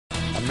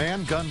A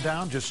man gunned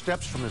down just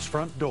steps from his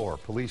front door.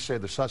 Police say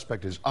the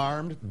suspect is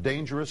armed,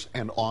 dangerous,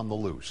 and on the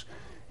loose.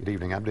 Good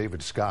evening, I'm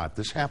David Scott.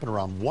 This happened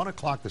around 1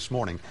 o'clock this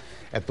morning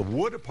at the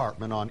Wood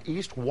apartment on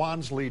East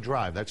Wansley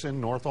Drive. That's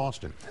in North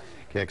Austin.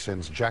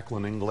 KXAN's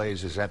Jacqueline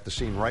Inglaze is at the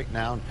scene right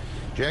now.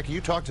 Jackie,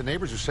 you talked to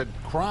neighbors who said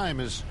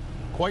crime is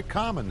quite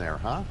common there,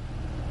 huh?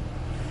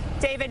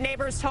 David,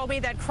 neighbors told me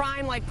that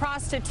crime like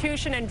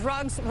prostitution and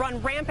drugs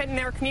run rampant in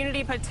their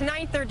community, but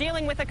tonight they're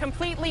dealing with a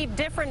completely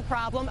different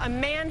problem. A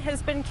man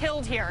has been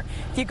killed here.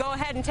 If you go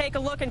ahead and take a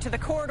look into the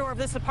corridor of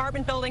this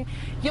apartment building,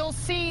 you'll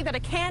see that a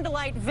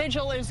candlelight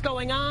vigil is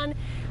going on.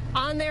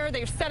 On there,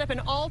 they've set up an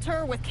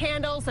altar with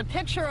candles, a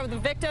picture of the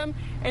victim,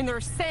 and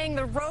they're saying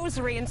the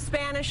rosary in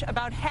Spanish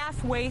about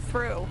halfway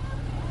through.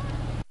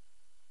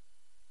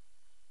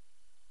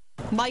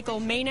 Michael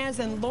Maynez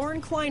and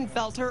Lauren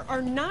Kleinfelter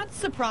are not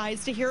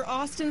surprised to hear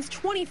Austin's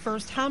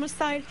 21st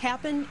homicide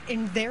happen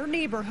in their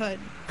neighborhood.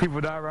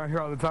 People die around here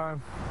all the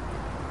time.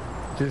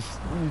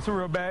 It's a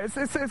real bad.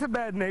 It's a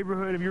bad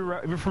neighborhood. If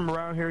you're from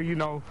around here, you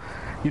know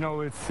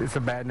it's a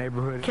bad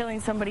neighborhood. Killing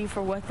somebody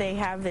for what they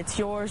have that's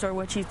yours or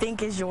what you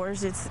think is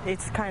yours,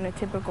 it's kind of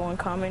typical and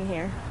common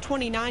here.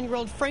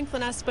 29-year-old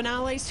Franklin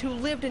Espinales, who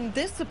lived in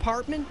this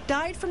apartment,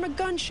 died from a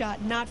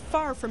gunshot not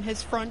far from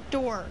his front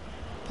door.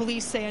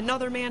 Police say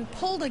another man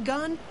pulled a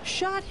gun,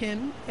 shot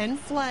him, and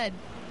fled.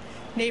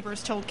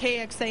 Neighbors told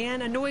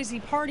KXAN a noisy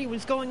party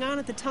was going on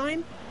at the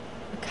time,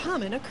 a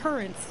common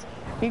occurrence.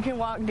 You can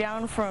walk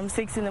down from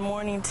 6 in the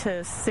morning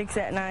to 6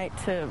 at night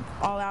to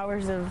all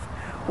hours of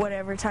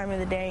whatever time of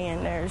the day,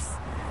 and there's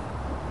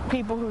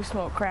people who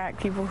smoke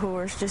crack, people who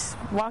are just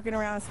walking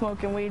around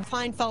smoking weed.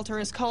 Kleinfelter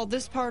has called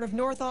this part of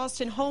North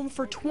Austin home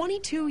for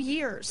 22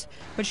 years,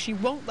 but she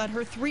won't let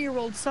her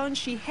 3-year-old son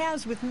she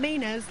has with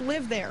Maynez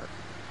live there.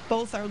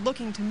 Both are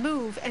looking to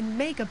move and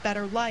make a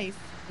better life.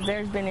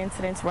 There's been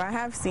incidents where I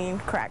have seen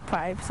crack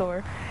pipes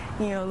or,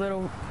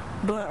 little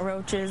blunt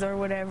roaches or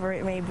whatever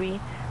it may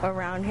be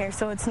around here.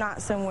 So it's not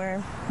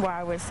somewhere where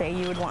I would say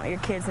you would want your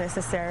kids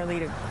necessarily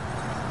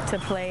to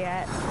play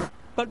at.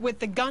 But with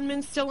the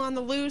gunman still on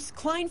the loose,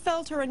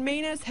 Kleinfelter and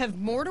Maynez have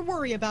more to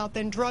worry about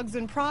than drugs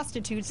and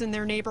prostitutes in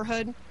their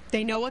neighborhood.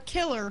 They know a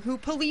killer who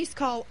police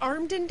call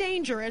armed and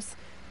dangerous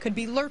could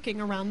be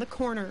lurking around the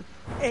corner.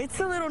 It's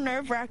a little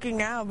nerve-wracking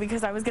now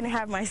because I was going to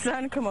have my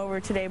son come over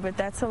today, but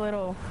that's a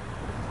little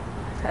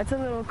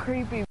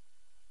creepy.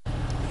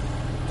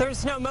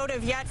 There's no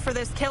motive yet for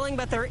this killing,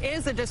 but there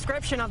is a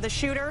description of the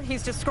shooter.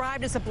 He's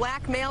described as a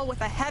black male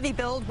with a heavy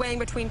build, weighing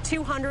between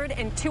 200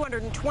 and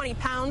 220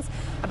 pounds,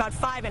 about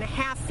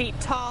 5.5 feet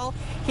tall.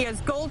 He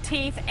has gold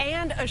teeth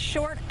and a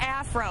short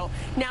afro.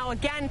 Now,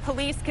 again,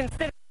 police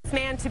consider this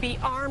man to be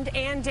armed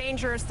and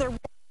dangerous. They're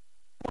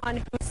one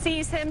who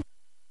sees him.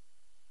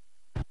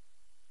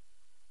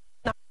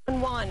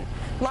 911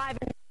 live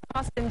in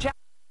Austin,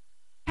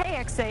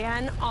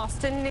 KXAN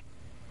Austin.